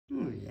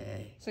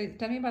yay. So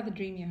tell me about the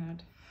dream you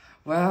had.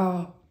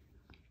 Well,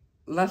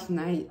 last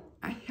night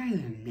I had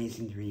an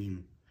amazing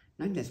dream.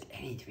 Not just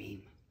any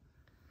dream.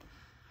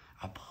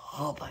 A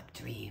public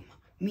dream.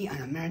 Me on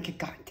America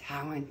Got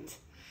Talent.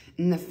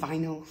 In the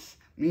finals,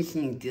 me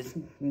singing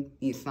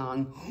Disney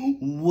song,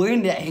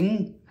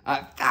 winning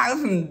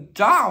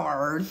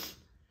 $1,000.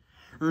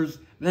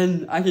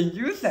 Then I can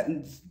use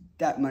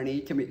that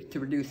money to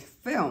produce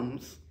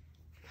films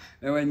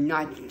that would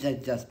not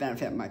just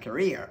benefit my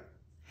career.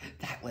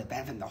 That would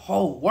benefit the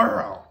whole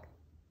world.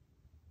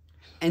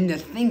 And the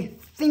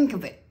think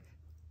of it.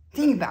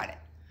 Think about it.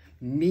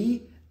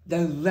 Me, the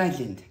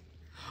legend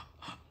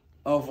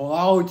of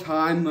all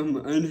time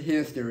in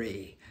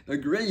history. The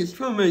greatest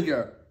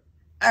filmmaker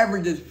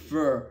ever just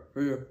for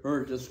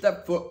to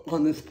step foot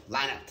on this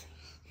planet.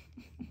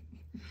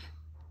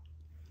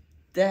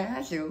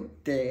 Dashiell.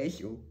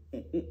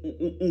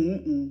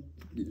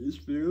 This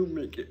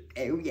filmmaker.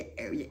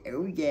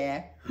 Oh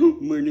yeah.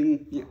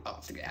 Winning the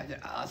Oscar after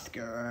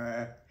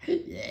Oscar.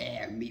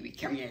 Yeah, me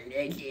becoming a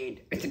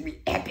legend. It's gonna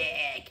be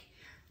epic.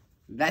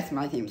 That's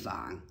my theme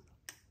song.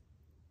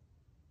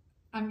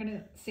 I'm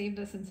gonna save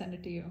this and send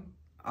it to you.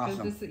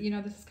 Awesome. This,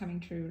 this is coming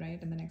true,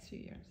 right? In the next few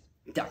years.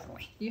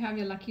 Definitely. You have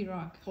your lucky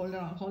rock. Hold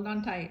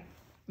on tight.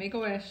 Make a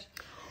wish.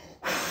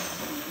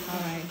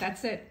 All right,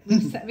 that's it.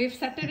 We've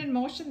set it in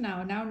motion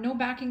now. Now, no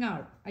backing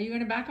out. Are you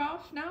going to back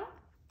off now?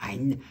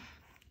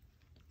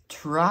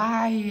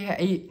 Try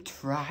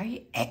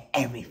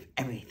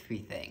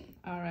everything.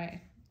 All right.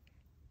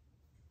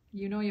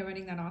 You know you're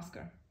winning that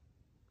Oscar.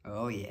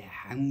 Oh yeah,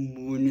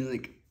 I'm winning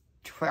like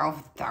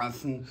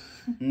 12,000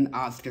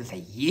 Oscars a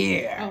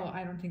year. Oh,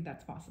 I don't think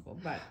that's possible,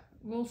 but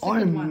we'll stick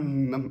with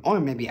one. Or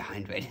maybe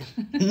 100.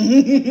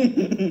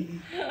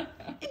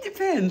 It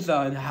depends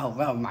on how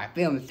well my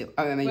films do.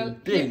 I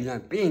mean,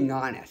 being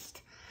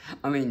honest.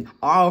 I mean,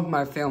 all of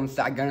my films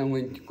that I'm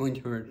going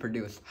to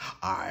produce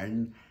are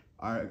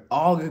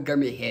all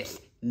gonna be hits.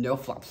 No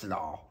flops at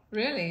all.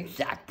 Really?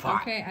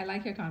 Jackpot. Okay, I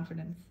like your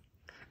confidence.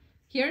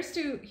 Here's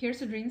to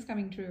dreams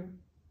coming true.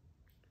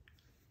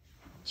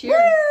 Cheers.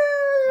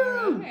 Woo!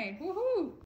 All right. Who